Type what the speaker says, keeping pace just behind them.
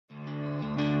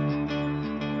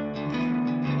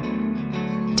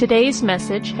Today's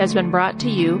message has been brought to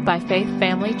you by Faith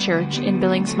Family Church in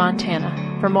Billings,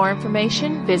 Montana. For more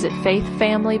information, visit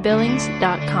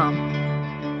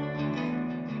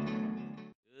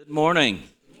faithfamilybillings.com. Good morning.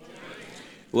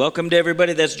 Welcome to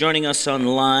everybody that's joining us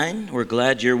online. We're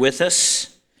glad you're with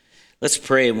us. Let's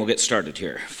pray and we'll get started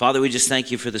here. Father, we just thank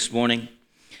you for this morning.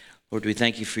 Lord, we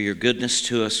thank you for your goodness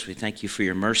to us. We thank you for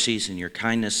your mercies and your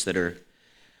kindness that are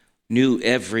new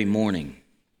every morning.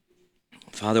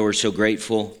 Father, we're so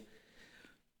grateful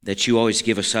that you always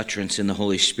give us utterance in the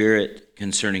Holy Spirit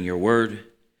concerning your word.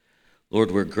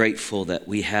 Lord, we're grateful that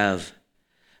we have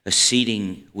a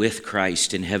seating with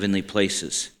Christ in heavenly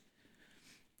places,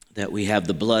 that we have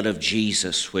the blood of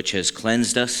Jesus which has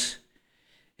cleansed us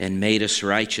and made us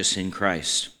righteous in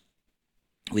Christ.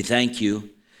 We thank you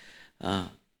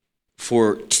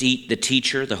for the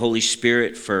teacher, the Holy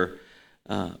Spirit, for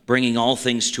bringing all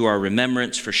things to our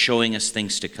remembrance, for showing us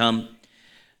things to come,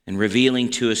 and revealing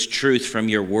to us truth from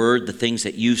your word, the things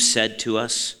that you've said to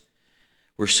us.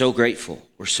 We're so grateful.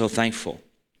 We're so thankful.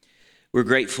 We're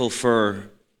grateful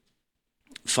for,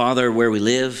 Father, where we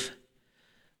live.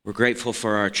 We're grateful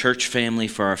for our church family,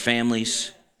 for our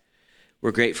families.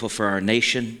 We're grateful for our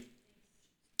nation,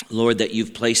 Lord, that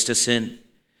you've placed us in.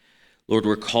 Lord,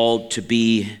 we're called to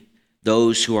be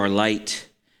those who are light,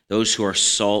 those who are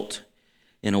salt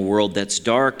in a world that's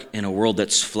dark, in a world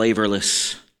that's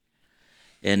flavorless.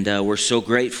 And we're so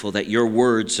grateful that your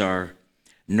words are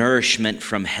nourishment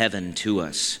from heaven to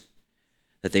us,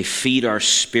 that they feed our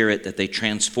spirit, that they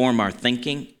transform our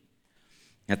thinking,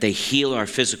 that they heal our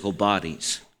physical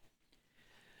bodies.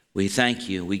 We thank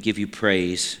you. We give you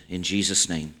praise in Jesus'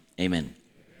 name. Amen.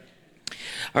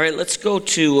 All right, let's go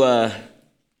to,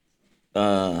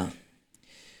 why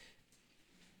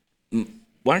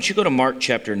don't you go to Mark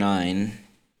chapter 9.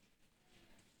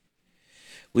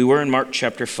 We were in Mark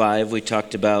chapter 5. We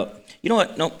talked about, you know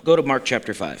what? No, go to Mark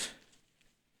chapter 5.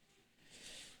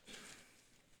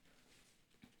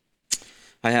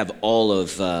 I have all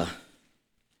of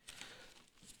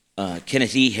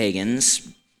Kenneth E. Hagin's,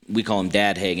 we call him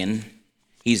Dad Hagin.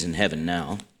 He's in heaven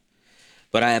now.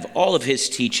 But I have all of his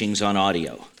teachings on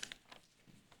audio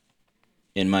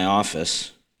in my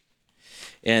office.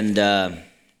 And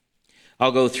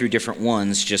I'll go through different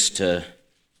ones just to,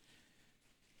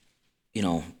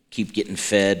 keep getting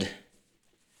fed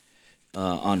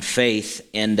on faith.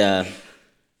 And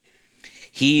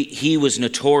he was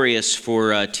notorious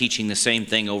for teaching the same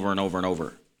thing over and over and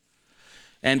over.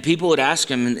 And people would ask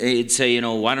him, and they'd say,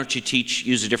 why don't you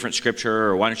use a different scripture,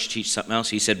 or why don't you teach something else?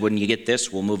 He said, when you get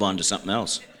this, we'll move on to something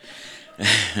else.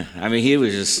 I mean, he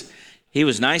was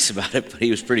nice about it, but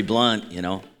he was pretty blunt,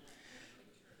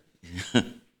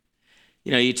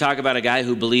 You talk about a guy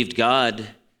who believed God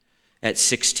at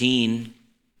 16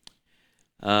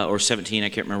 or 17, I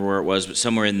can't remember where it was, but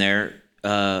somewhere in there,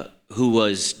 who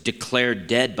was declared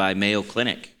dead by Mayo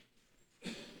Clinic.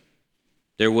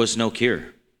 There was no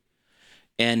cure.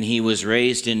 And he was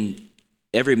raised in,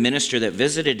 every minister that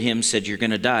visited him said, you're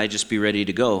going to die, just be ready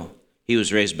to go. He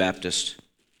was raised Baptist.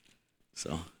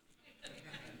 So,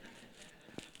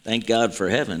 thank God for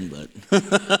heaven, but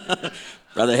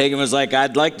Brother Hagin was like,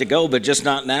 I'd like to go, but just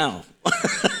not now.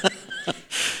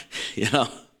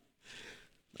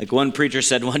 Like one preacher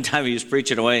said one time, he was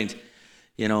preaching away,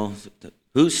 who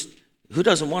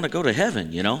doesn't want to go to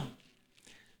heaven,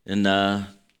 And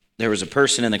there was a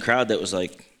person in the crowd that was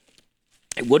like,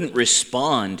 it wouldn't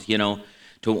respond, to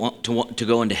want to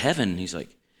go into heaven. He's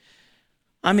like,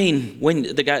 I mean, when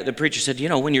the preacher said,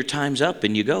 when your time's up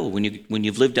and you go, when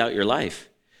you've lived out your life.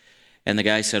 And the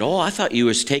guy said, I thought you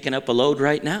was taking up a load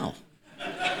right now.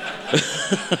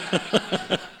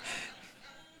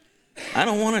 I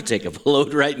don't want to take up a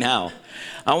load right now.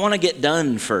 I want to get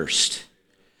done first.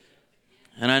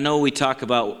 And I know we talk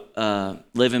about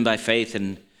living by faith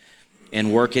and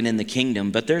working in the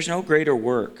kingdom, but there's no greater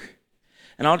work.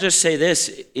 And I'll just say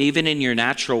this, even in your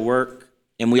natural work,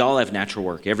 and we all have natural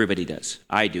work, everybody does.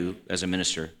 I do as a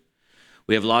minister.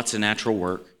 We have lots of natural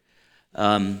work.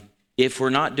 If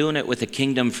we're not doing it with a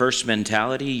kingdom first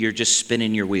mentality, you're just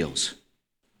spinning your wheels.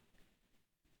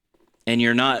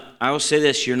 And I will say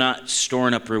this, you're not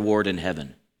storing up reward in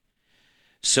heaven.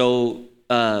 So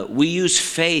we use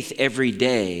faith every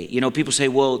day. People say,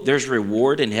 well, there's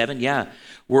reward in heaven. Yeah,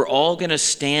 we're all going to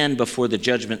stand before the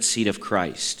judgment seat of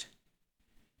Christ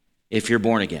if you're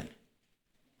born again.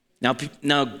 Now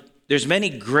there's many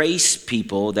grace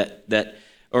people that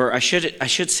or I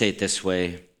should say it this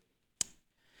way.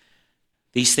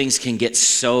 These things can get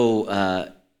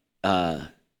so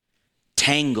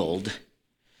tangled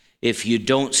if you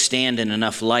don't stand in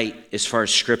enough light as far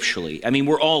as scripturally. I mean,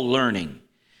 we're all learning.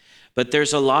 But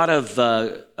there's a lot of,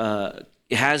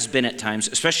 it has been at times,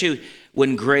 especially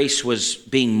when grace was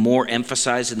being more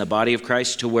emphasized in the body of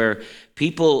Christ, to where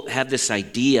people have this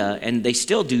idea, and they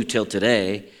still do till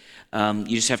today,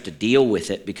 you just have to deal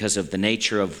with it because of the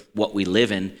nature of what we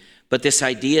live in. But this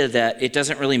idea that it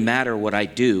doesn't really matter what I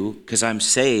do because I'm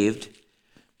saved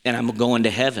and I'm going to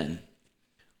heaven.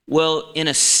 Well, in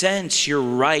a sense, you're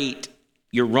right.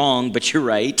 You're wrong, but you're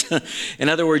right. In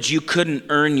other words, you couldn't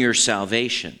earn your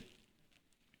salvation.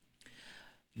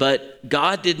 But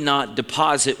God did not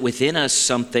deposit within us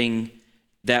something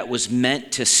that was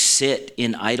meant to sit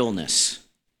in idleness.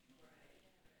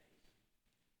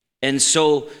 And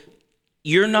so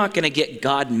you're not going to get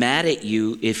God mad at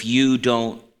you if you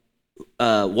don't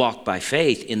walk by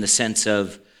faith, in the sense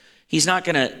of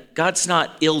God's not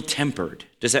ill-tempered.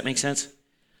 Does that make sense?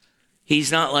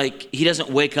 He's not like, he doesn't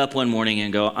wake up one morning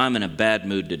and go, I'm in a bad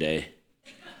mood today.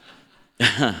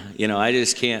 I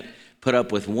just can't put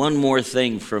up with one more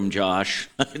thing from Josh.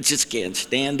 I just can't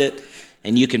stand it.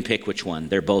 And you can pick which one.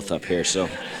 They're both up here, so.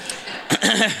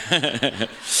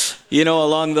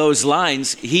 Along those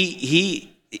lines,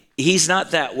 he's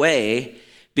not that way,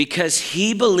 because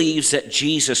he believes that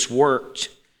Jesus worked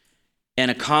and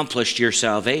accomplished your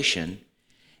salvation,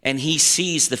 and he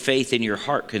sees the faith in your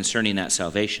heart concerning that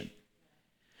salvation.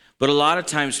 But a lot of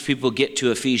times people get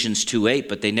to Ephesians 2:8,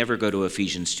 but they never go to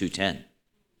Ephesians 2:10.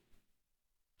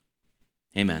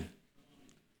 Amen.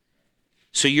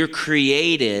 So you're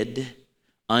created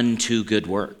unto good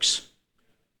works.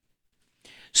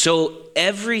 So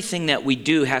everything that we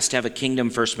do has to have a kingdom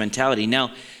first mentality.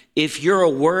 Now, if you're a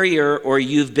worrier or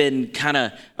you've been kind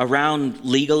of around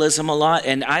legalism a lot,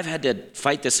 and I've had to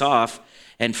fight this off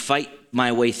and fight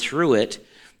my way through it,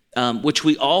 which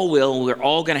we all will. We're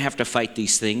all going to have to fight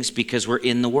these things because we're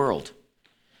in the world.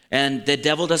 And the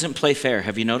devil doesn't play fair.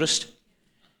 Have you noticed?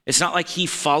 It's not like he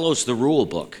follows the rule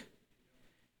book.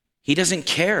 He doesn't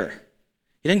care.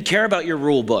 He doesn't care about your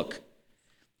rule book.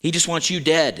 He just wants you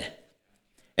dead.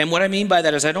 And what I mean by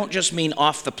that is I don't just mean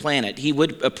off the planet. He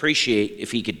would appreciate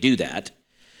if he could do that.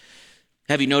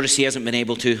 Have you noticed he hasn't been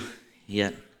able to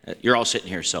yet? You're all sitting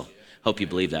here, so hope you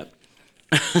believe that.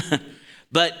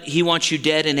 But he wants you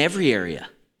dead in every area.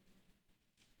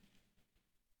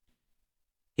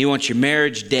 He wants your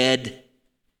marriage dead.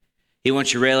 He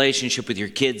wants your relationship with your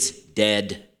kids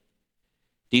dead.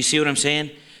 Do you see what I'm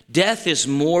saying? Death is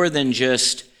more than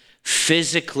just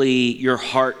physically your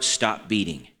heart stop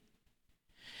beating.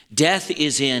 Death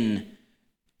is in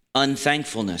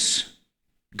unthankfulness,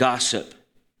 gossip,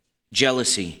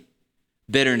 jealousy,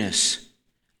 bitterness,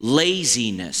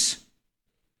 laziness,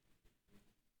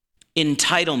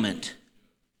 entitlement.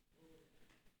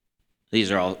 These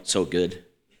are all so good.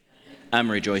 I'm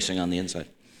rejoicing on the inside.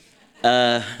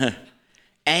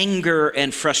 Anger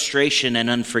and frustration and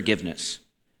unforgiveness.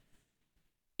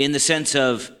 In the sense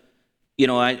of,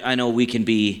 I know we can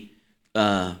be,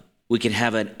 we can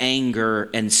have an anger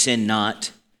and sin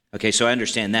not. Okay, so I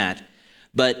understand that.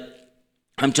 But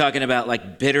I'm talking about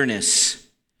like bitterness.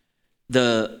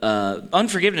 The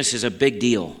unforgiveness is a big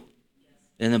deal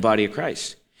in the body of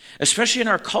Christ. Especially in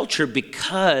our culture,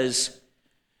 because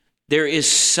there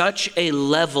is such a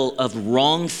level of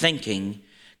wrong thinking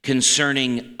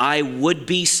concerning I would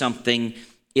be something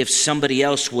if somebody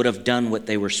else would have done what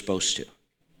they were supposed to.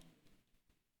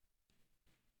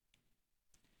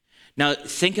 Now,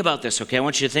 think about this, okay? I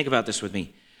want you to think about this with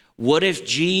me. What if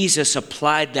Jesus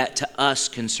applied that to us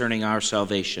concerning our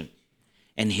salvation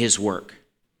and his work?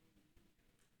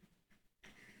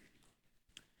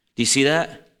 Do you see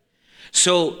that?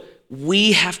 So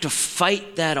we have to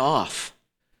fight that off.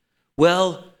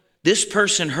 Well, this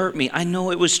person hurt me. I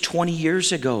know it was 20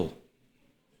 years ago.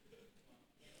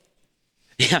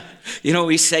 Yeah,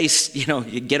 we say,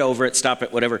 you get over it, stop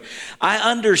it, whatever. I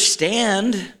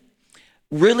understand.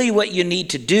 Really what you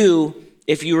need to do,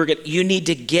 you need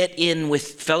to get in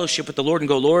with fellowship with the Lord and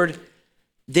go, Lord,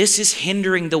 this is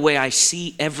hindering the way I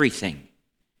see everything.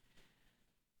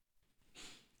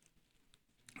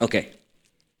 Okay.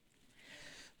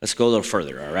 Let's go a little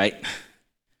further, all right?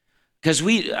 Because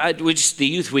the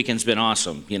youth weekend's been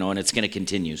awesome, and it's going to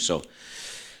continue. So,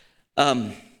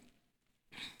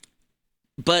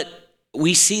 but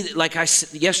we see, like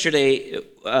yesterday,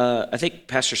 I think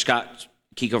Pastor Scott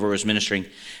Keekover was ministering,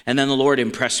 and then the Lord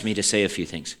impressed me to say a few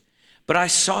things. But I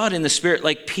saw it in the spirit,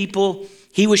 like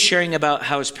he was sharing about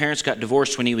how his parents got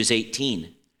divorced when he was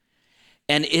 18.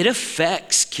 And it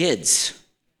affects kids.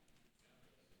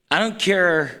 I don't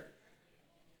care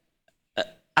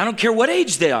what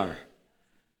age they are.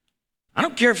 I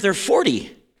don't care if they're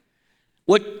 40.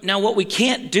 What we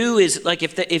can't do is, like,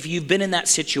 if you've been in that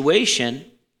situation,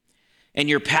 and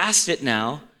you're past it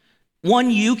now,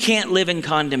 one, you can't live in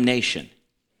condemnation.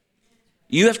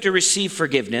 You have to receive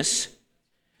forgiveness.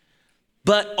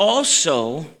 But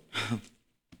also,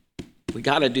 we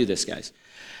got to do this, guys.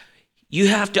 You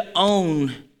have to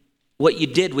own what you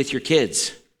did with your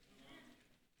kids.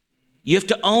 You have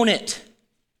to own it.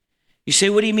 You say,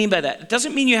 what do you mean by that? It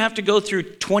doesn't mean you have to go through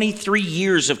 23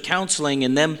 years of counseling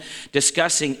and them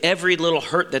discussing every little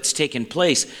hurt that's taken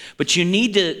place. But you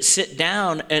need to sit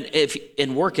down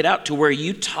and work it out to where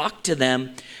you talk to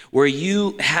them, where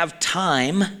you have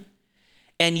time,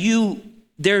 and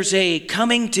there's a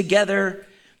coming together,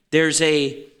 there's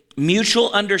a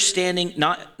mutual understanding,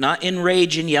 not in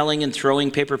rage and yelling and throwing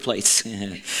paper plates.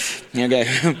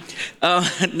 Okay.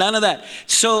 None of that.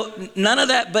 So none of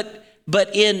that,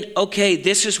 but in, okay,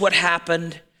 this is what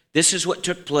happened. This is what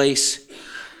took place.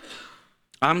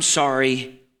 I'm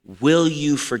sorry. Will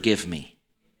you forgive me?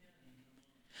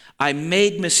 I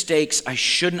made mistakes.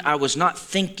 I was not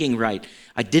thinking right.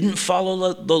 I didn't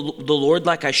follow the Lord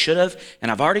like I should have, and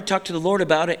I've already talked to the Lord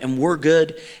about it, and we're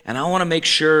good, and I want to make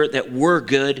sure that we're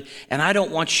good, and I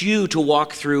don't want you to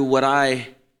walk through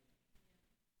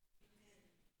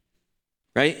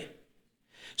right?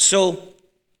 So,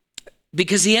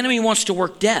 because the enemy wants to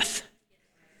work death.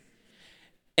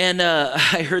 And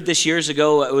I heard this years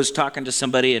ago. I was talking to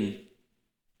somebody, and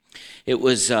it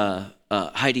was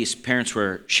Heidi's parents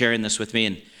were sharing this with me,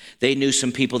 and they knew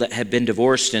some people that had been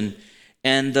divorced, and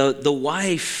the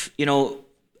wife,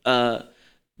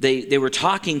 they were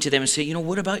talking to them and say,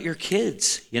 what about your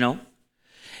kids,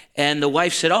 And the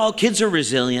wife said, oh, kids are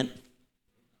resilient.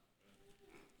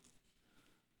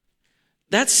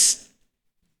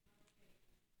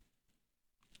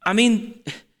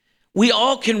 We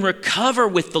all can recover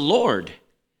with the Lord.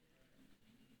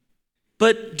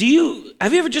 But have you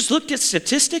ever just looked at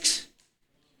statistics?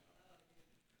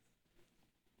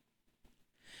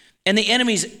 And the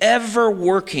enemy's ever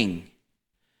working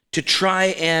to try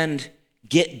and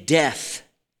get death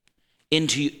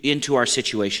into our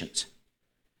situations.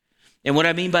 And what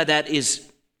I mean by that is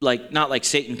not like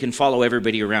Satan can follow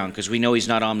everybody around, because we know he's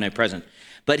not omnipresent,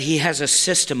 but he has a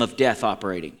system of death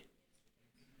operating.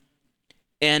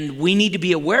 And we need to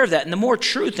be aware of that. And the more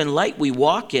truth and light we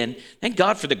walk in, thank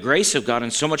God for the grace of God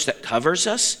and so much that covers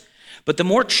us. But the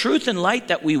more truth and light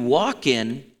that we walk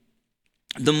in,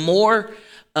 the more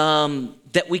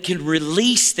that we can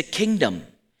release the kingdom.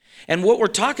 And what we're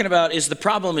talking about is the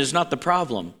problem is not the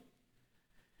problem.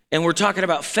 And we're talking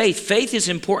about faith. Faith is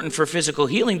important for physical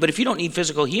healing, but if you don't need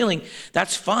physical healing,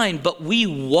 that's fine. But we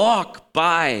walk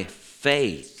by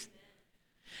faith.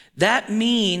 That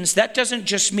doesn't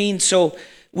just mean, so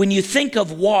when you think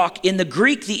of walk, in the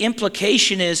Greek, the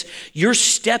implication is you're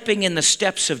stepping in the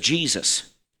steps of Jesus.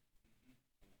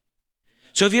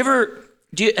 So have you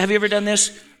ever done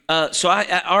this?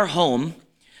 At our home,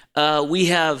 we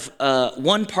have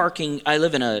one parking. I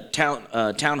live in a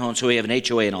townhome, so we have an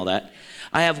HOA and all that.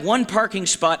 I have one parking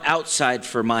spot outside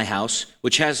for my house,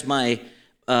 which has my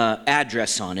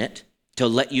address on it to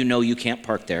let you know you can't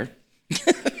park there.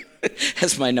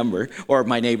 Has my number, or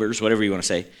my neighbors, whatever you want to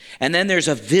say. And then there's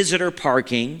a visitor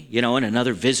parking, and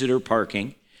another visitor parking.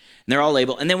 And they're all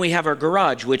labeled. And then we have our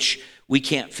garage, which we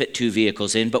can't fit 2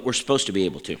 vehicles in, but we're supposed to be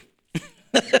able to.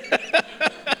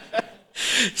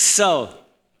 So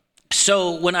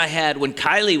when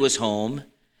Kylie was home,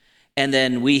 and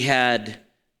then we had,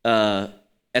 at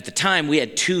the time, we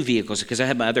had 2 vehicles, because I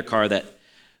had my other car that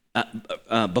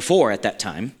before at that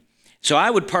time. So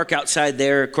I would park outside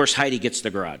there. Of course, Heidi gets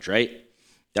the garage, right?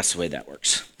 That's the way that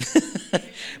works.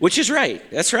 Which is right.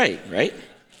 That's right?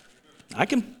 I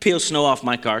can peel snow off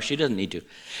my car. She doesn't need to.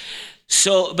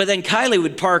 But then Kylie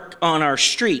would park on our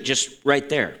street just right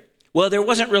there. Well, there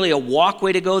wasn't really a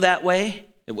walkway to go that way.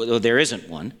 Well, there isn't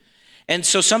one. And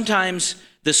so sometimes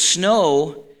the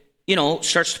snow,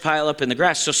 starts to pile up in the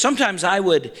grass. So sometimes I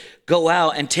would go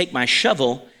out and take my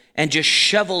shovel and just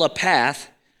shovel a path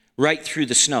right through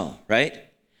the snow, right?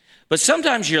 But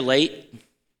sometimes you're late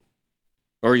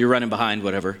or you're running behind,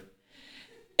 whatever.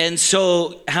 And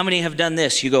so how many have done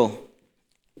this? You go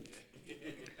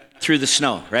through the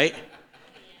snow, right?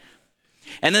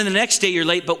 And then the next day you're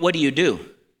late, but what do?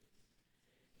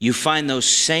 You find those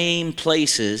same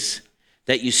places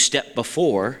that you stepped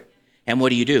before, and what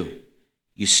do?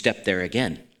 You step there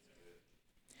again.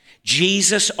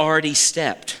 Jesus already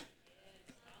stepped.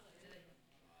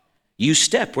 You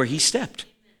step where he stepped.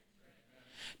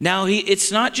 Now,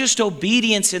 it's not just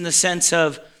obedience in the sense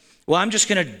of, well, I'm just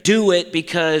going to do it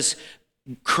because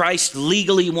Christ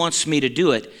legally wants me to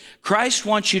do it. Christ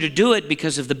wants you to do it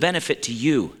because of the benefit to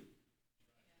you,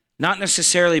 not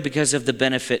necessarily because of the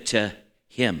benefit to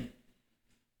him.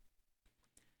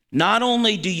 Not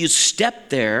only do you step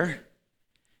there,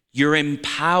 you're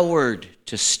empowered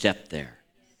to step there.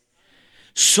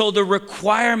 So the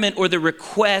requirement or the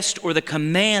request or the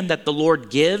command that the Lord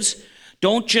gives,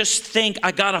 don't just think,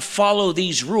 I got to follow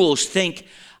these rules. Think,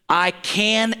 I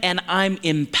can and I'm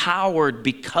empowered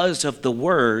because of the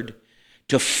word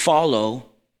to follow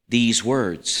these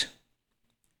words.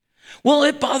 Well,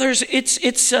 it bothers,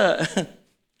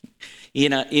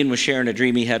 Ian was sharing a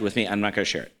dream he had with me. I'm not going to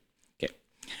share it. Okay.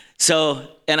 So,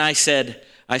 and I said,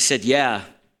 yeah.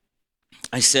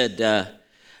 I said,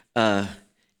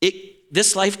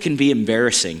 this life can be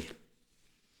embarrassing.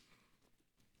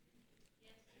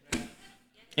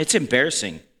 It's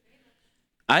embarrassing.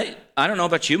 I don't know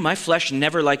about you. My flesh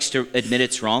never likes to admit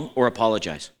it's wrong or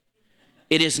apologize.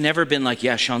 It has never been like,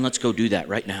 yeah, Sean, let's go do that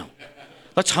right now.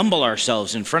 Let's humble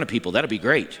ourselves in front of people. That'll be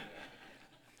great.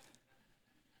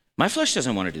 My flesh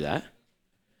doesn't want to do that.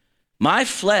 My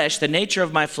flesh, the nature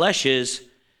of my flesh is,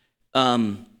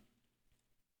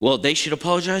 well, they should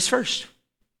apologize first.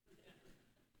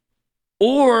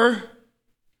 Or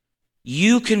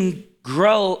you can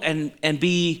grow and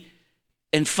be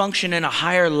and function in a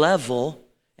higher level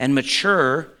and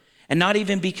mature and not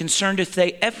even be concerned if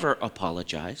they ever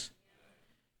apologize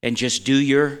and just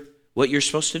do what you're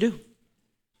supposed to do.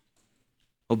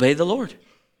 Obey the Lord.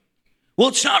 Well,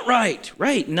 it's not right.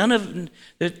 Right.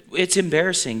 It's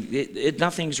embarrassing.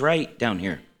 Nothing's right down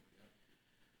here.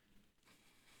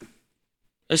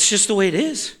 It's just the way it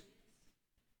is.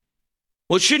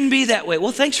 Well, it shouldn't be that way.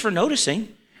 Well, thanks for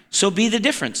noticing. So be the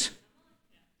difference.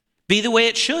 Be the way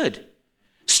it should.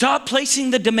 Stop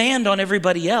placing the demand on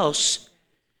everybody else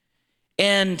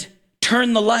and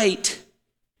turn the light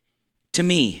to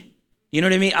me. You know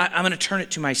what I mean? I'm going to turn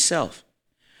it to myself.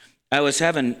 I was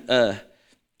having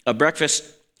a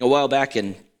breakfast a while back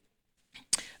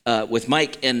with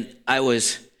Mike, and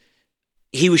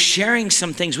he was sharing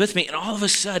some things with me, and all of a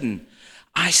sudden,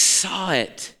 I saw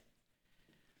it.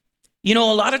 You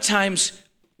know, a lot of times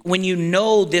when you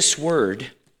know this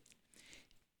word,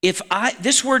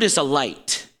 this word is a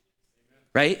light,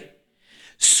 right?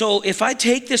 So if I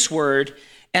take this word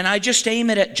and I just aim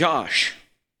it at Josh,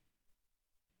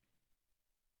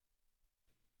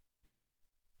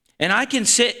 and I can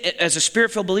sit as a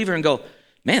spirit-filled believer and go,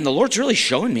 man, the Lord's really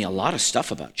showing me a lot of stuff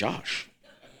about Josh.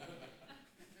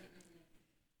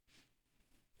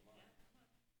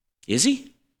 Is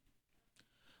he?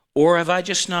 Or have I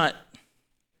just not?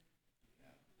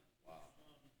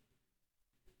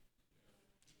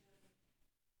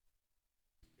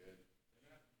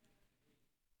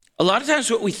 A lot of times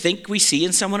what we think we see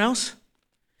in someone else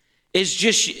is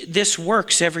just, this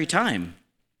works every time.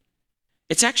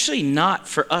 It's actually not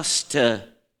for us to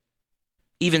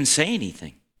even say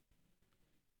anything.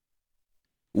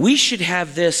 We should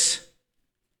have this,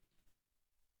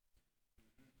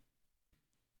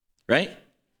 right?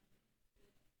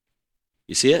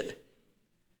 You see it?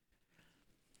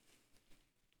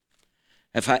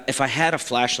 If I had a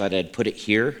flashlight, I'd put it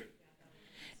here,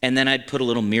 and then I'd put a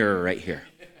little mirror right here.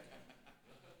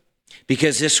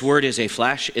 Because this word is a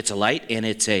flash, it's a light, and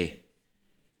it's a...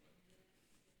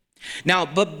 Now,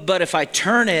 but if I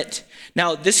turn it,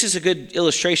 now this is a good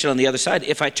illustration on the other side.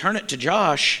 If I turn it to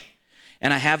Josh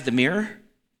and I have the mirror,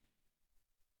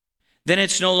 then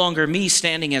it's no longer me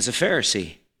standing as a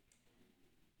Pharisee.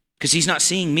 Because he's not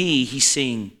seeing me, he's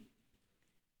seeing.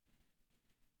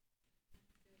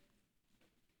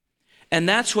 And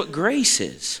that's what grace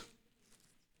is.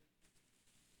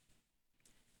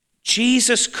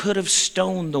 Jesus could have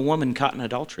stoned the woman caught in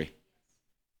adultery.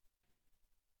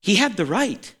 He had the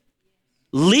right.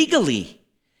 Legally.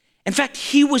 In fact,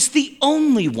 he was the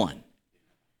only one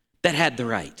that had the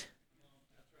right.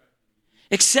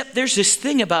 Except there's this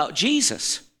thing about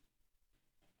Jesus.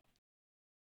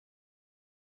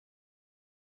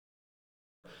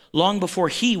 Long before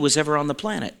he was ever on the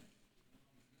planet.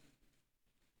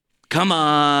 Come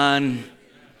on.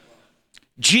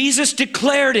 Jesus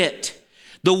declared it.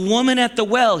 The woman at the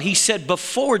well, he said,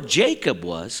 before Jacob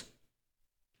was.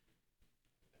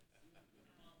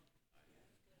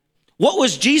 What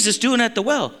was Jesus doing at the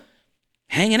well?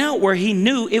 Hanging out where he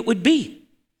knew it would be.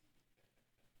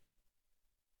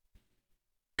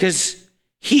 Because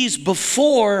he's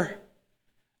before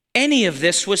any of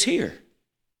this was here.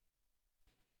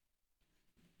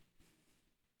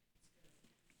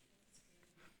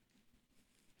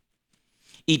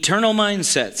 Eternal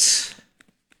mindsets.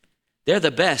 They're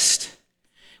the best.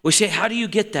 We say, how do you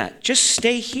get that? Just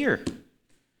stay here.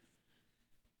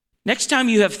 Next time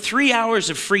you have 3 hours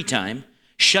of free time,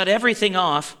 shut everything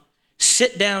off,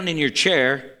 sit down in your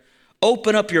chair,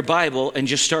 open up your Bible, and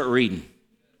just start reading.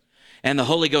 And the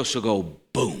Holy Ghost will go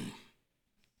boom.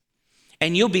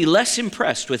 And you'll be less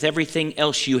impressed with everything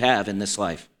else you have in this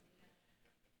life.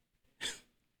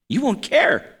 You won't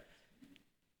care.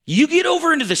 You get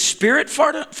over into the Spirit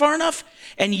far enough,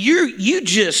 and you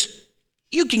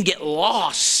can get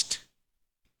lost.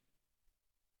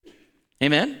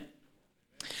 Amen?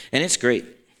 And it's great.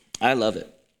 I love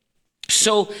it.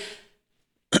 So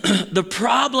the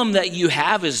problem that you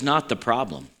have is not the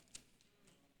problem.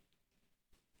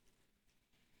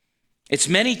 It's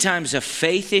many times a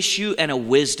faith issue and a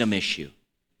wisdom issue.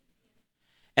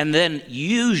 And then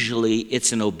usually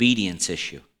it's an obedience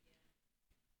issue.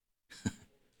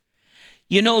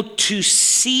 You know, to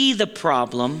see the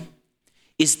problem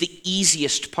is the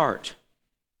easiest part.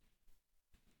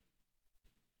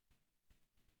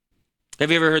 Have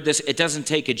you ever heard this? It doesn't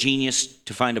take a genius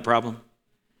to find a problem.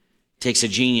 It takes a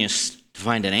genius to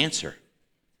find an answer,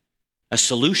 a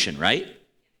solution, right?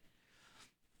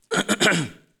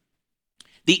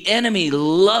 The enemy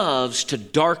loves to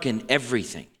darken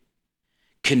everything,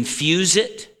 confuse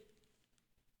it,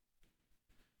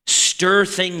 stir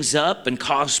things up and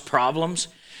cause problems.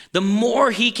 The more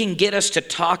he can get us to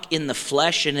talk in the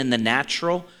flesh and in the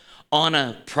natural on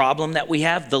a problem that we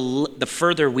have, the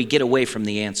further we get away from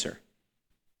the answer.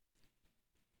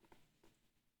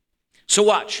 So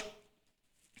watch.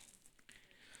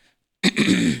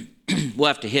 We'll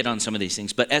have to hit on some of these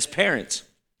things. But as parents,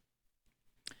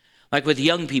 like with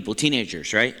young people,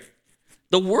 teenagers, right?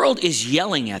 The world is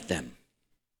yelling at them.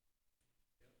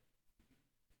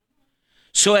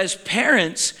 So as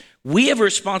parents, we have a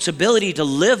responsibility to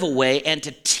live a way and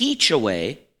to teach a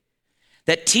way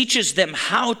that teaches them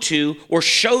how to, or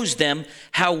shows them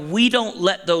how we don't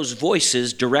let those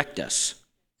voices direct us.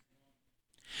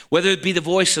 Whether it be the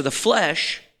voice of the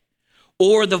flesh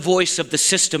or the voice of the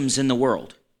systems in the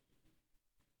world.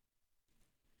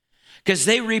 Because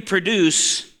they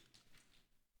reproduce.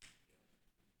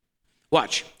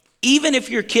 Watch. Even if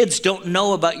your kids don't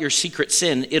know about your secret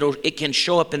sin, it can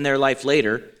show up in their life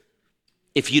later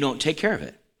if you don't take care of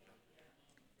it.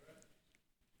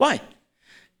 Why?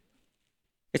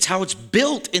 It's how it's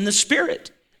built in the Spirit.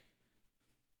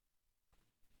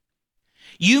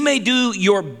 You may do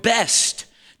your best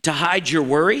to hide your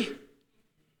worry.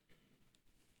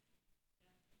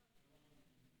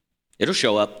 It'll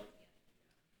show up.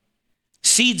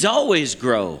 Seeds always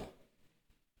grow.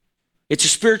 It's a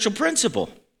spiritual principle,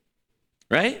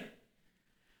 right?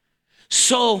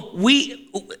 So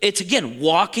it's again,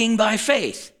 walking by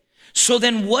faith. So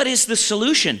then what is the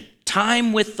solution?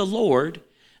 Time with the Lord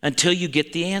until you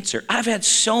get the answer. I've had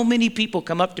so many people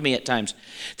come up to me at times.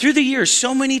 Through the years,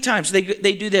 so many times, they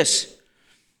do this.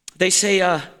 They say,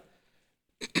 I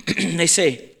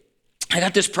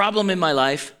got this problem in my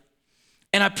life,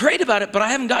 and I prayed about it, but I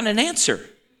haven't gotten an answer.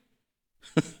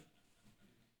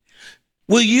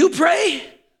 Will you pray?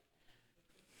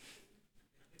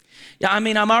 Yeah, I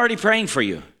mean, I'm already praying for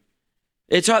you.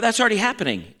 That's already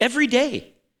happening every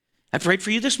day. I prayed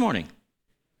for you this morning.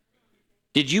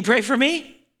 Did you pray for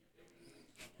me?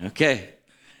 Okay,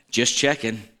 just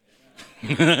checking.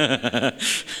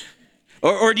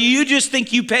 Or do you just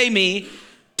think you pay me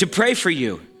to pray for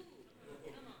you?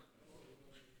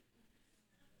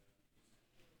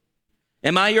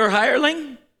 Am I your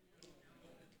hireling?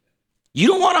 You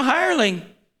don't want a hireling.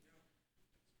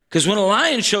 Because when a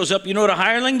lion shows up, you know what a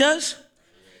hireling does?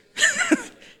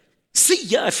 See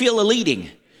ya, I feel a leading.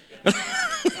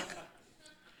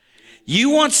 You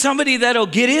want somebody that'll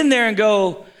get in there and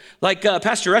go, like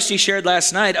Pastor Rusty shared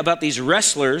last night about these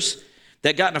wrestlers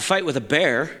that got in a fight with a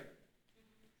bear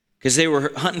because they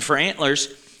were hunting for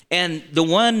antlers, and the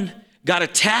one got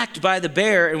attacked by the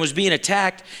bear and was being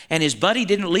attacked, and his buddy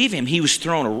didn't leave him. He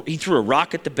threw a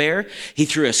rock at the bear. He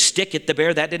threw a stick at the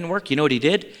bear. That didn't work. You know what he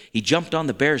did? He jumped on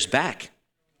the bear's back.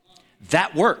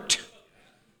 That worked.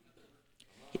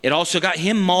 It also got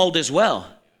him mauled as well.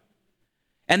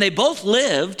 And they both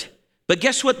lived, but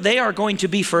guess what they are going to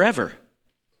be forever?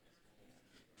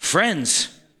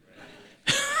 Friends.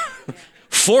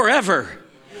 Forever.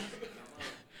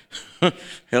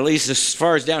 At least as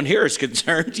far as down here is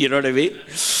concerned, you know what I mean?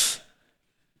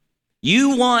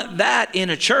 You want that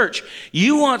in a church.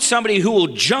 You want somebody who will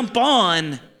jump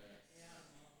on,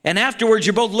 and afterwards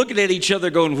you're both looking at each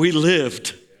other going, we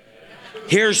lived.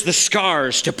 Here's the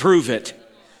scars to prove it.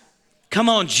 Come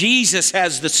on, Jesus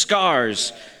has the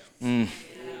scars.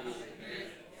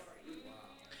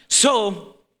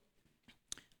 So,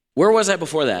 where was I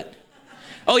before that?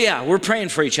 Oh yeah, we're praying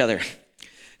for each other.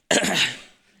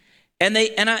 And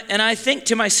I think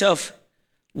to myself,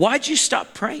 why'd you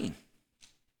stop praying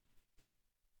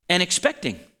and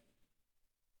expecting?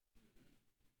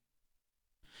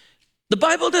 The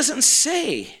Bible doesn't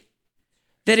say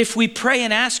that if we pray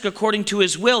and ask according to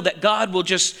his will, that God will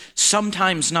just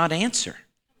sometimes not answer.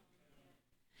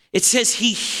 It says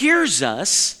he hears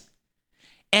us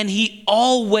and he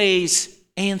always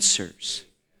answers.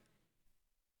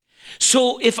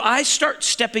 So if I start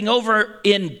stepping over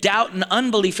in doubt and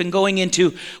unbelief and going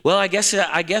into, well, I guess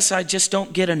I just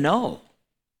don't get a no.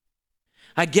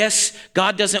 I guess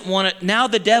God doesn't want it. Now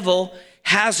the devil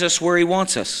has us where he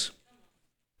wants us.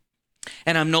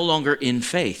 And I'm no longer in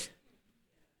faith.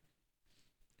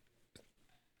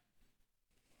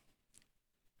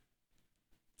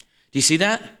 Do you see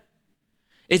that?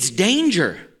 It's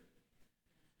danger.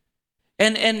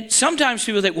 And sometimes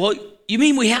people think, well, you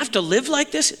mean we have to live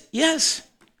like this? Yes.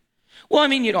 Well, I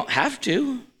mean, you don't have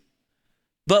to.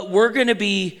 But we're going to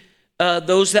be,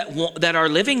 those that are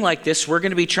living like this, we're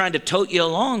going to be trying to tote you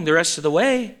along the rest of the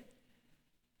way.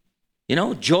 You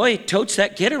know, Joy totes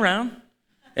that kid around,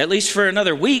 at least for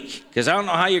another week, because I don't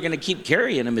know how you're going to keep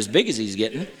carrying him as big as he's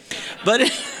getting.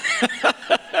 But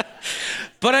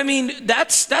but I mean,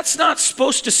 that's not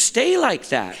supposed to stay like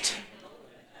that.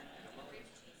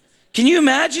 Can you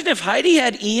imagine if Heidi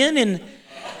had Ian and...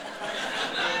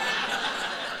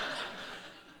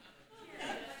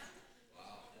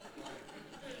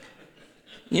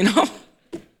 You know?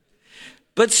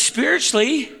 But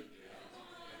spiritually,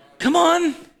 come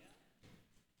on.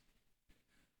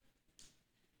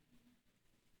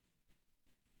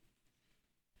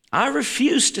 I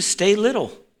refuse to stay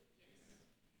little.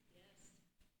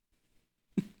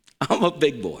 I'm a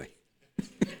big boy.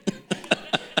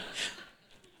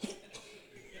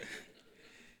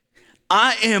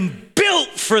 I am built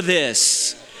for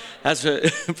this. That's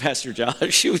what Pastor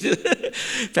Josh,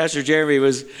 Pastor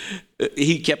Jeremy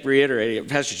he kept reiterating it.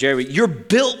 Pastor Jeremy, you're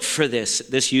built for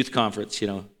this youth conference,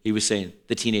 he was saying,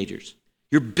 the teenagers.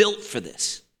 You're built for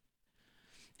this.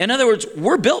 In other words,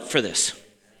 we're built for this.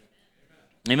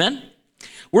 Amen?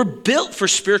 We're built for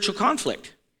spiritual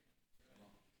conflict.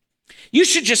 You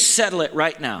should just settle it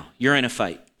right now. You're in a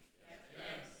fight.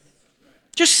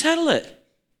 Just settle it.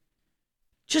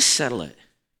 Just settle it.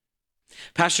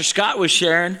 Pastor Scott was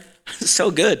sharing, so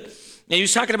good. And he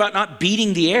was talking about not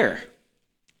beating the air.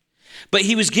 But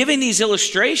he was giving these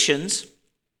illustrations.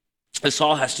 This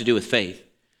all has to do with faith.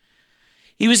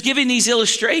 He was giving these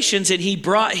illustrations and he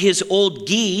brought his old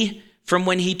gi from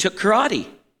when he took karate.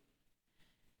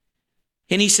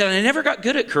 And he said, I never got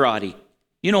good at karate.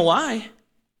 You know why?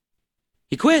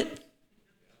 He quit.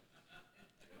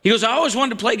 He goes, I always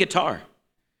wanted to play guitar.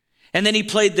 And then he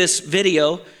played this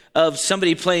video of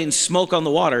somebody playing Smoke on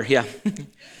the Water. Yeah.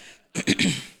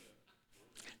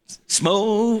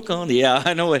 Smoke on the, yeah,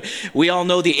 I know it. We all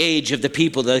know the age of the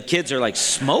people. The kids are like,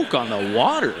 smoke on the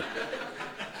water.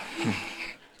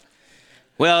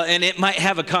 Well, and it might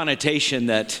have a connotation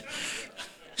that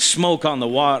smoke on the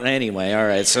water. Anyway, all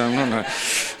right, so I'm going to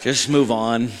just move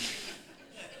on.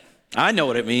 I know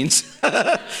what it means.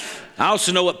 I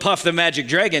also know what Puff the Magic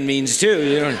Dragon means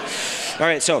too. All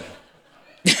right, so.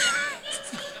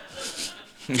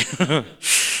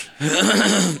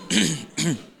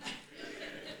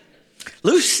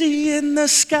 Lucy in the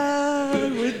sky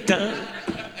with diamonds.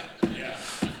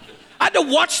 I had to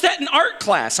watch that in art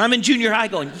class. I'm in junior high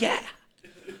going, yeah.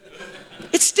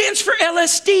 It stands for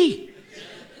LSD.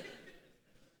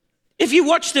 If you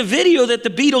watch the video that the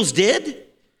Beatles did,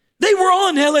 they were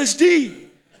on LSD.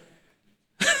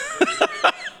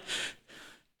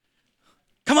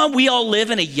 Come on, we all live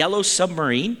in a yellow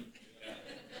submarine.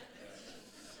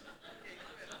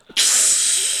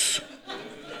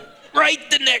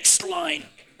 Write the next line.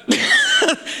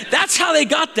 That's how they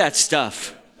got that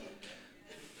stuff.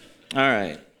 All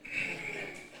right.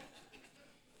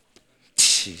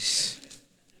 Jeez.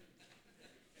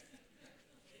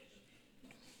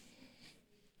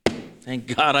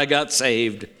 Thank God I got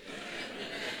saved.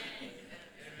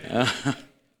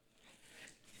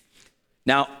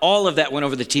 Now, all of that went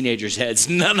over the teenagers' heads.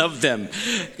 None of them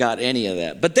got any of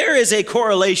that. But there is a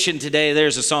correlation today.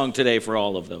 There's a song today for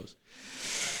all of those.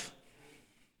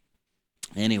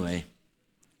 Anyway.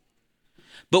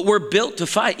 But we're built to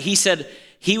fight. He said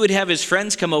he would have his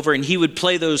friends come over and he would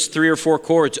play those 3 or 4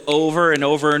 chords over and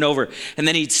over and over. And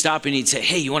then he'd stop and he'd say,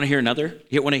 hey, you want to hear another?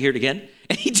 You want to hear it again?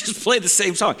 And he'd just play the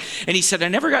same song. And he said, I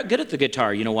never got good at the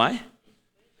guitar. You know why?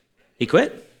 He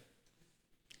quit.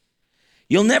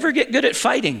 You'll never get good at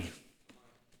fighting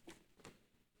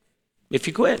if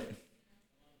you quit.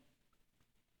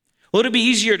 Well, it'll be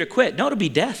easier to quit. No, it'll be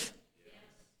death.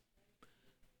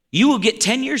 You will get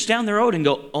 10 years down the road and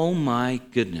go, oh my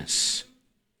goodness.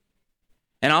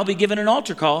 And I'll be given an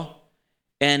altar call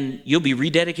and you'll be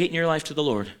rededicating your life to the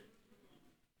Lord.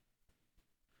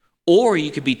 Or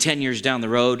you could be 10 years down the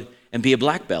road and be a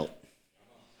black belt.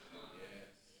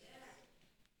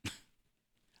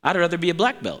 I'd rather be a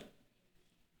black belt.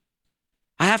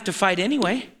 I have to fight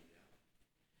anyway.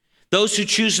 Those who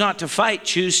choose not to fight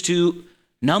choose to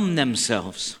numb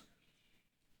themselves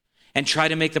and try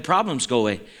to make the problems go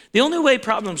away. The only way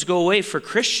problems go away for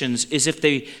Christians is if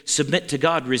they submit to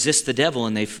God, resist the devil,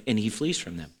 and he flees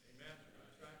from them.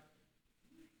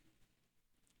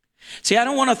 See, I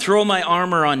don't want to throw my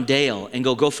armor on Dale and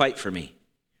go fight for me.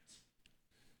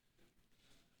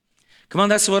 Come on,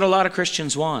 that's what a lot of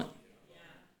Christians want.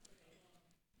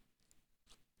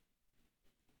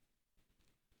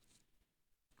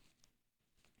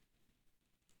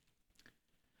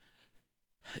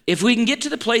 If we can get to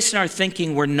the place in our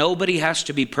thinking where nobody has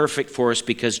to be perfect for us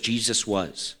because Jesus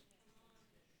was,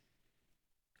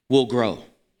 we'll grow.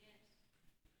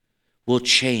 We'll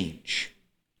change.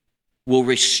 We'll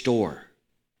restore.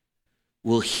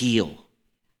 We'll heal.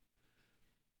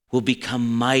 We'll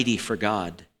become mighty for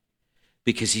God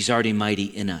because he's already mighty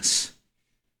in us.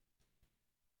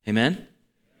 Amen?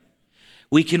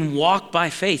 We can walk by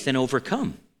faith and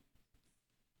overcome.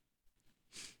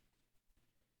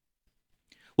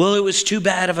 Well, it was too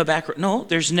bad of a background. No,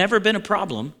 there's never been a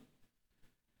problem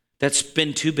that's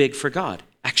been too big for God,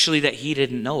 actually that he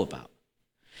didn't know about.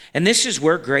 And this is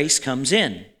where grace comes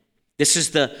in. This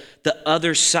is the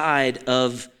other side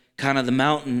of kind of the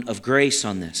mountain of grace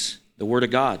on this, the Word of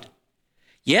God.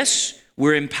 Yes,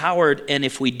 we're empowered, and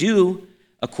if we do,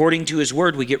 according to his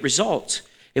word, we get results.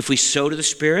 If we sow to the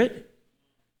Spirit,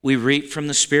 we reap from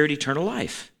the Spirit eternal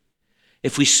life.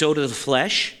 If we sow to the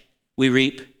flesh, we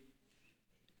reap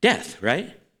death,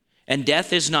 right? And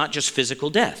death is not just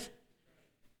physical death.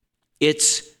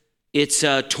 It's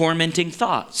tormenting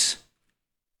thoughts.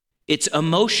 It's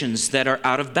emotions that are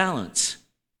out of balance.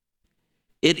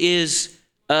 It is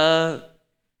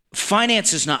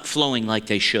finances not flowing like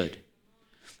they should.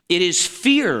 It is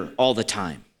fear all the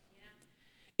time.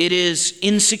 It is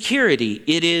insecurity.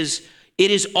 It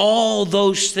is all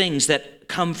those things that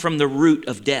come from the root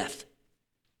of death.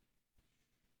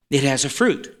 It has a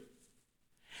fruit.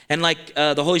 And like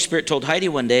the Holy Spirit told Heidi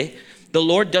one day, the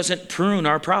Lord doesn't prune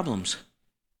our problems.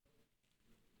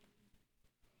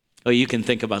 Oh, you can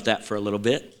think about that for a little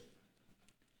bit.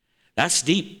 That's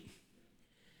deep.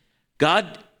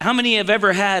 God, how many have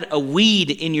ever had a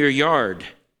weed in your yard?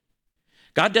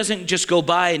 God doesn't just go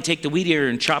by and take the weed eater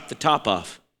and chop the top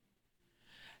off.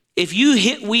 If you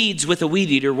hit weeds with a weed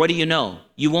eater, what do you know?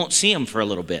 You won't see them for a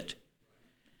little bit.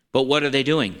 But what are they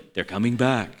doing? They're coming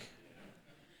back.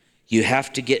 You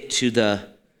have to get to the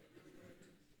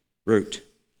root.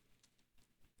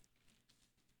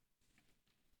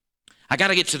 I got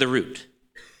to get to the root,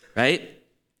 right?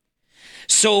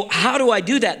 So how do I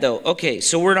do that, though? Okay,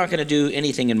 so we're not going to do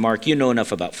anything in Mark. You know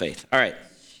enough about faith. All right,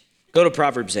 go to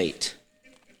Proverbs 8.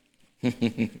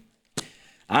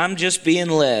 I'm just being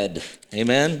led.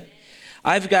 Amen.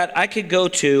 I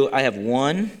have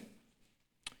 1,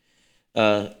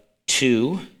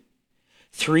 2,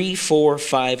 3, 4,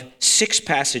 5, 6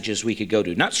 passages we could go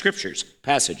to. Not scriptures,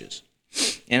 passages.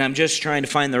 And I'm just trying to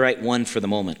find the right one for the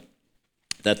moment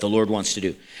that the Lord wants to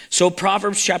do. So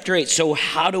Proverbs chapter 8. So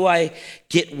how do I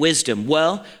get wisdom?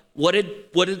 Well, what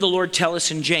did the Lord tell us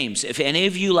in James? If any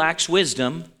of you lacks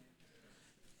wisdom,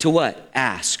 to what?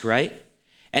 Ask, right?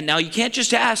 And now you can't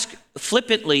just ask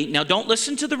flippantly. Now don't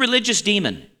listen to the religious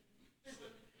demon.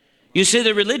 You say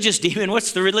the religious demon,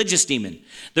 what's the religious demon?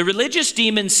 The religious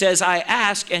demon says, I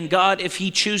ask, and God, if he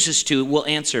chooses to, will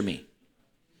answer me.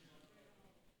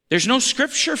 There's no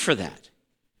scripture for that.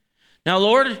 Now,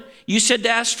 Lord, you said to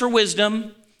ask for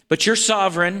wisdom, but you're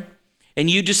sovereign, and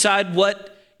you decide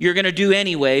what you're going to do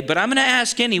anyway, but I'm going to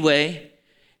ask anyway,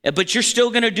 but you're still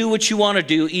going to do what you want to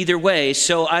do either way,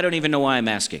 so I don't even know why I'm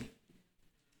asking.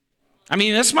 I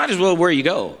mean, that's might as well where you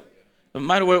go. It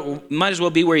might as well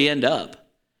be where you end up.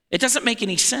 It doesn't make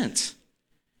any sense.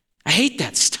 I hate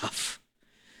that stuff.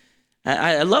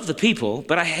 I love the people,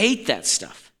 but I hate that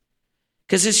stuff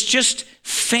because it's just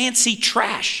fancy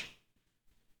trash.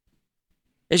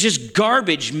 It's just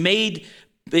garbage made,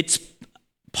 it's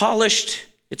polished.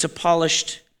 It's a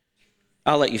polished,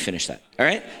 I'll let you finish that, all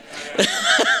right?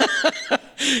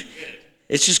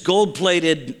 It's just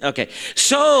gold-plated, okay.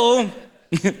 So,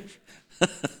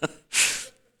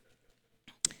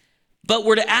 but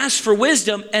we're to ask for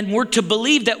wisdom, and we're to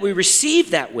believe that we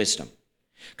receive that wisdom.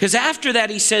 Because after that,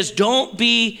 he says, don't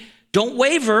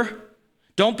waver,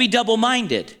 don't be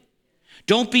double-minded.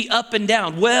 Don't be up and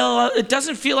down. Well, it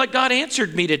doesn't feel like God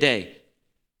answered me today.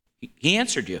 He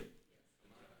answered you.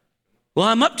 Well,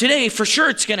 I'm up today. For sure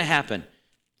it's going to happen.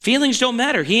 Feelings don't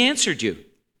matter. He answered you.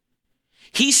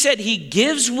 He said he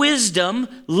gives wisdom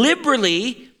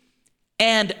liberally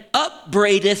and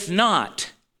upbraideth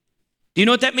not. Do you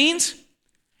know what that means?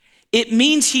 It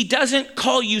means he doesn't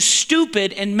call you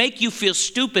stupid and make you feel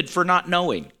stupid for not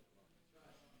knowing.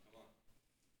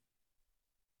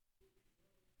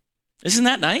 Isn't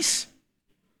that nice?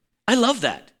 I love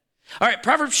that. All right,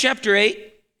 Proverbs chapter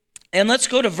 8, and let's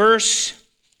go to verse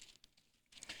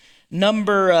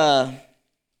number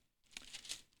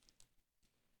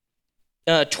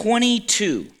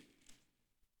 22.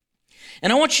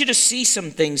 And I want you to see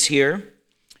some things here.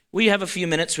 We have a few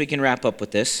minutes, we can wrap up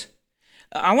with this.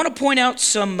 I want to point out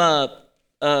some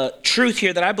truth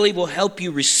here that I believe will help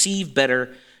you receive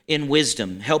better in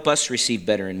wisdom, help us receive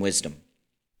better in wisdom.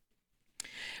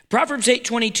 Proverbs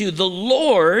 8:22, the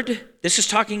Lord, this is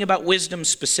talking about wisdom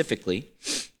specifically,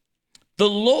 the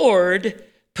Lord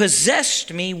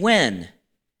possessed me when?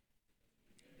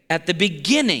 At the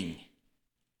beginning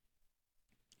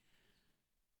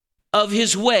of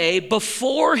his way,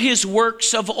 before his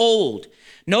works of old.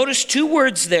 Notice two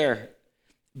words there,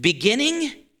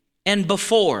 beginning and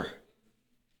before.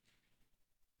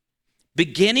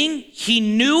 Beginning, he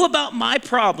knew about my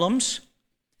problems.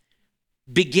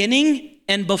 Beginning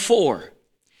and before.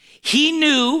 He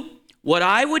knew what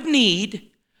I would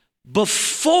need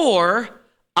before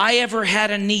I ever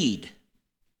had a need.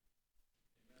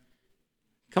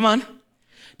 Come on.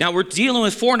 Now we're dealing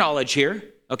with foreknowledge here,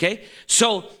 okay?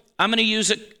 So I'm going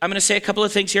to say a couple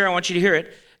of things here. I want you to hear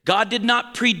it. God did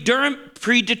not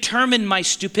predetermine my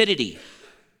stupidity.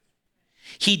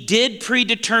 He did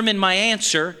predetermine my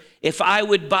answer if I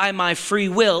would by my free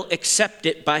will accept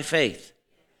it by faith.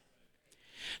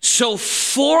 So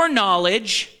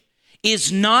foreknowledge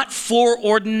is not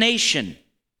foreordination.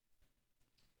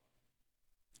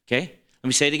 Okay, let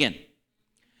me say it again.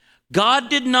 God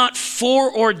did not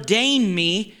foreordain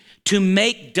me to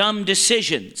make dumb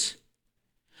decisions.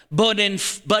 But in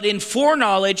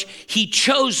foreknowledge, he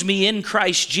chose me in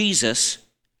Christ Jesus.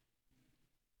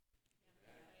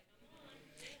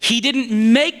 He didn't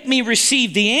make me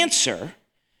receive the answer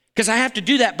because I have to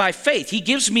do that by faith. He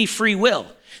gives me free will.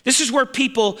 This is where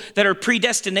people that are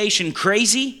predestination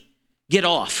crazy get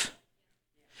off.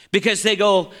 Because they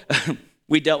go,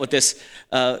 we dealt with this,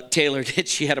 Taylor did,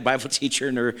 she had a Bible teacher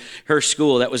in her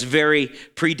school that was very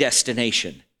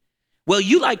predestination. Well,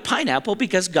 you like pineapple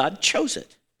because God chose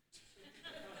it.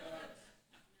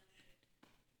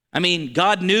 I mean,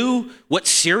 God knew what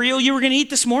cereal you were going to eat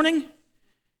this morning?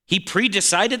 He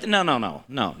pre-decided? No. None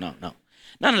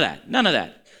of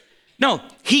that. No,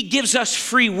 he gives us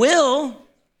free will.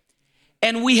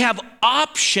 And we have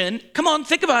option. Come on,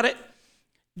 think about it.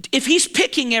 If he's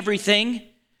picking everything,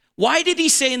 why did he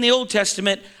say in the Old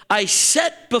Testament, I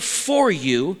set before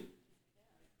you,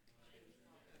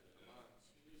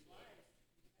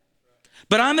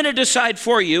 but I'm going to decide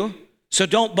for you, so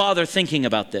don't bother thinking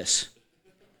about this.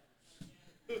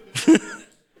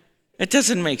 It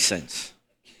doesn't make sense.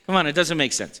 Come on, it doesn't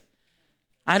make sense.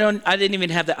 I didn't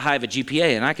even have that high of a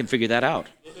GPA, and I can figure that out.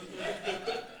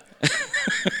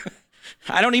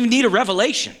 I don't even need a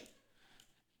revelation.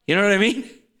 You know what I mean?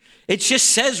 It just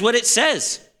says what it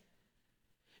says.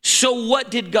 So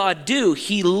what did God do?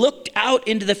 He looked out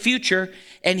into the future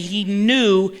and he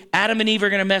knew Adam and Eve are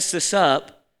going to mess this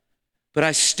up, but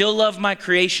I still love my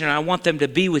creation and I want them to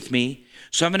be with me.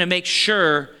 So I'm going to make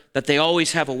sure that they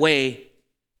always have a way.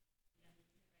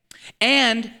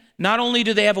 And not only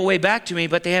do they have a way back to me,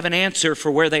 but they have an answer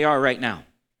for where they are right now.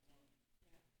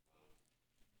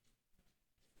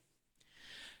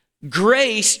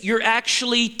 Grace, you're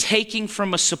actually taking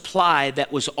from a supply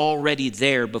that was already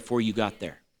there before you got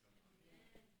there.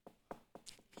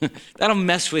 That'll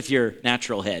mess with your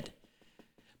natural head.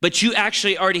 But you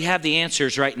actually already have the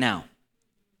answers right now.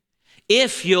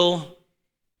 If you'll...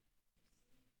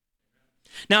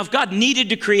 Now, if God needed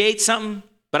to create something,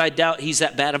 but I doubt he's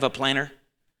that bad of a planner,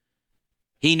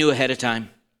 he knew ahead of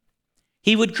time,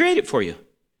 he would create it for you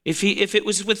if it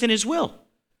was within his will.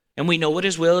 And we know what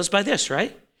his will is by this,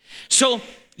 right? So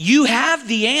you have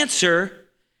the answer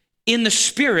in the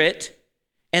Spirit,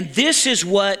 and this is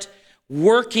what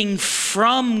working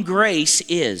from grace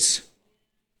is.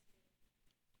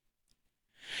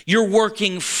 You're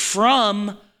working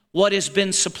from what has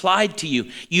been supplied to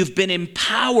you. You've been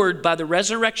empowered by the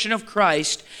resurrection of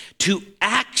Christ to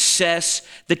access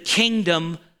the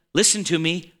kingdom, listen to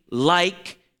me,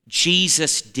 like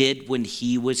Jesus did when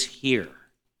he was here.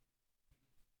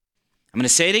 I'm going to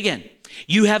say it again.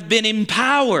 You have been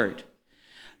empowered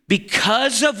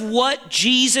because of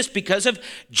because of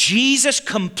Jesus'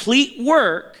 complete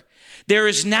work. There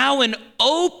is now an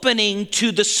opening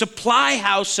to the supply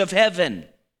house of heaven.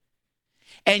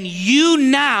 And you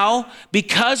now,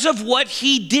 because of what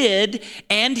he did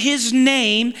and his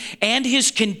name and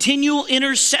his continual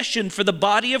intercession for the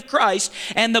body of Christ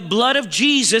and the blood of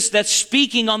Jesus that's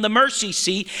speaking on the mercy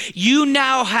seat, you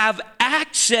now have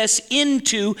access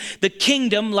into the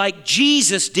kingdom like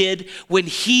Jesus did when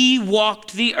he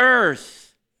walked the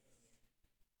earth.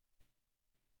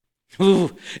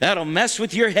 Ooh, that'll mess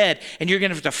with your head, and you're going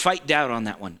to have to fight doubt on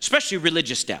that one, especially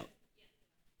religious doubt.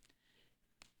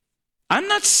 I'm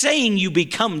not saying you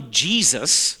become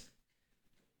Jesus.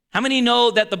 How many know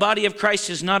that the body of Christ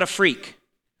is not a freak?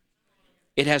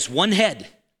 It has one head.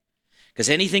 Because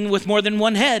anything with more than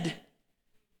one head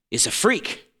is a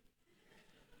freak.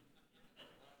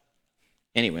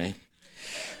 Anyway,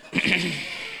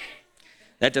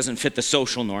 that doesn't fit the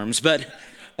social norms, but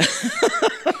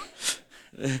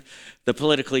the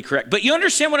politically correct. But you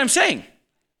understand what I'm saying?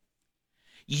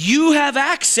 You have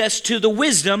access to the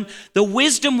wisdom. The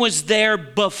wisdom was there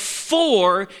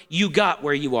before you got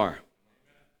where you are.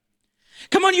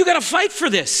 Come on, you got to fight for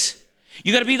this.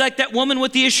 You got to be like that woman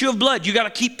with the issue of blood. You got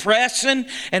to keep pressing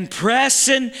and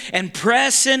pressing and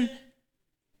pressing.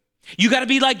 You got to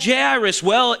be like Jairus.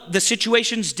 Well, the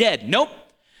situation's dead. Nope.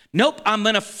 I'm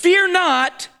going to fear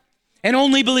not and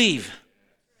only believe.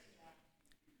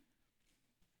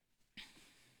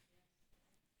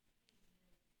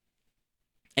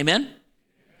 Amen?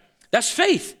 That's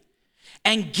faith.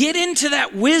 And get into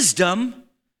that wisdom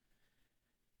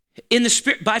in the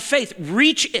spirit by faith.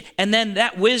 Reach it, and then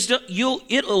that wisdom,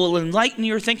 it will enlighten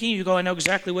your thinking. You go, I know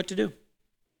exactly what to do.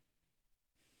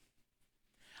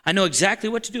 I know exactly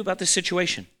what to do about this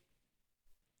situation.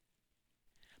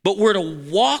 But we're to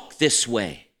walk this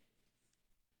way.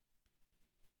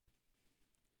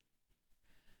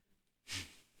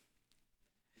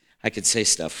 I could say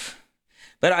stuff,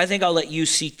 but I think I'll let you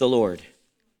seek the Lord.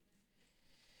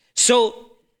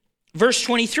 So, verse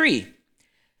 23,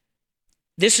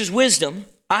 this is wisdom.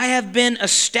 I have been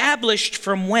established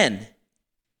from when?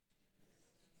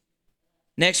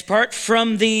 Next part,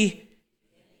 from the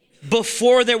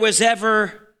before there was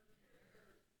ever.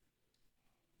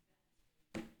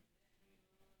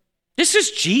 This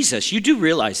is Jesus. You do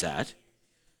realize that.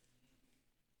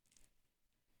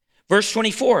 Verse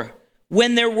 24,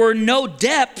 when there were no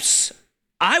depths,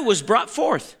 I was brought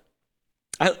forth.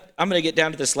 I'm going to get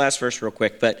down to this last verse real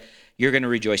quick, but you're going to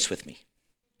rejoice with me.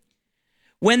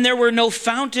 When there were no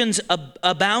fountains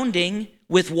abounding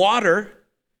with water,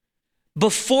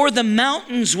 before the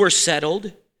mountains were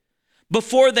settled,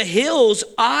 before the hills,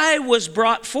 I was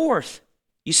brought forth.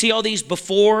 You see all these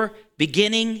before,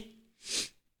 beginning.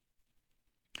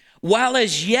 While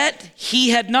as yet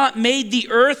he had not made the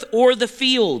earth or the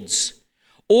fields,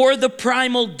 or the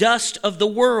primal dust of the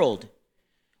world.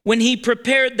 When he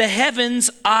prepared the heavens,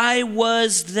 I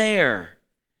was there.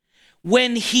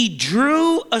 When he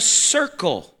drew a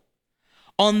circle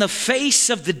on the face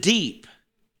of the deep.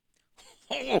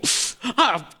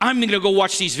 I'm going to go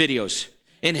watch these videos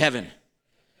in heaven.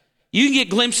 You can get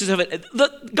glimpses of it.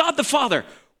 God the Father.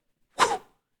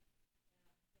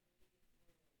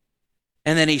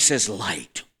 And then he says,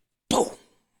 light. Boom.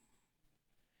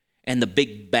 And the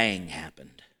big bang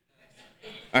happened.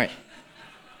 All right.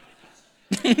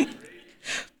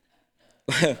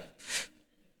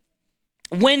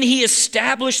 When he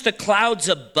established the clouds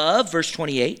above, verse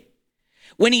 28,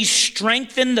 when he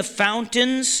strengthened the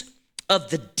fountains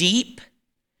of the deep,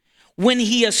 when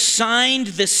he assigned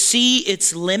the sea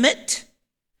its limit,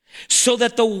 so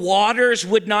that the waters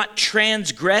would not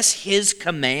transgress his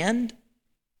command.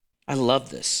 I love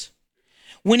this.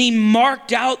 When he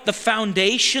marked out the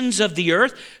foundations of the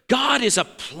earth, God is a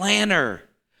planner.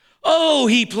 Oh,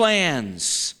 he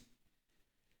plans.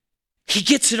 He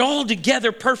gets it all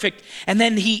together perfect, and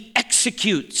then he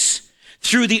executes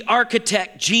through the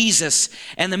architect, Jesus,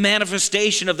 and the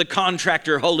manifestation of the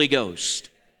contractor, Holy Ghost.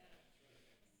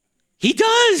 He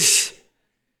does.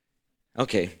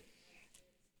 Okay.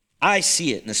 I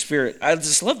see it in the Spirit. I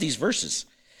just love these verses.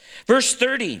 Verse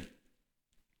 30.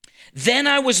 Then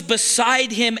I was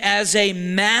beside him as a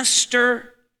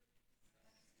master.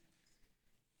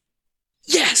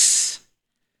 Yes.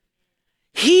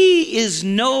 He is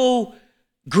no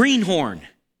greenhorn.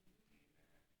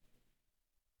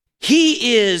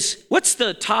 He is, what's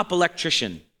the top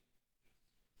electrician?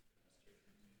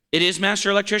 It is master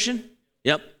electrician?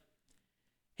 Yep.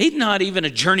 He's not even a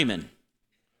journeyman.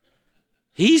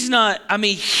 He's not,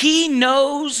 he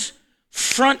knows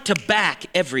front to back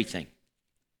everything.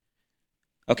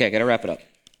 Okay, I got to wrap it up.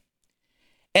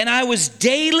 And I was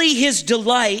daily his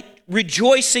delight,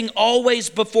 rejoicing always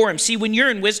before him. See, when you're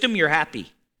in wisdom, you're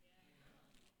happy.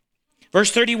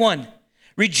 Verse 31,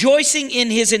 rejoicing in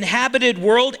his inhabited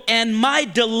world, and my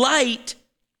delight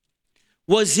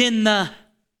was in the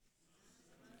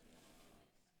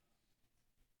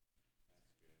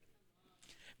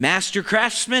master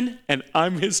craftsman, and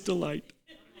I'm his delight.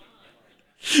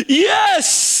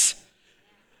 Yes!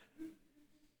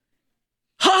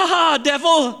 Ha ha,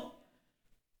 devil!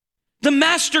 The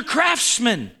master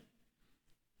craftsman.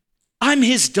 I'm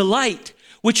his delight,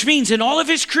 which means in all of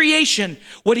his creation,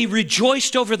 what he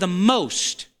rejoiced over the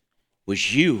most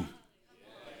was you.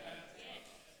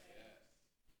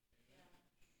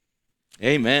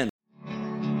 Amen.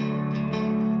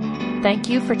 Thank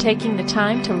you for taking the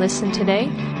time to listen today.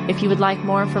 If you would like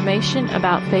more information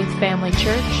about Faith Family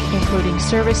Church, including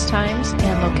service times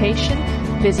and location,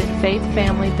 visit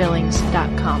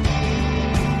faithfamilybillings.com.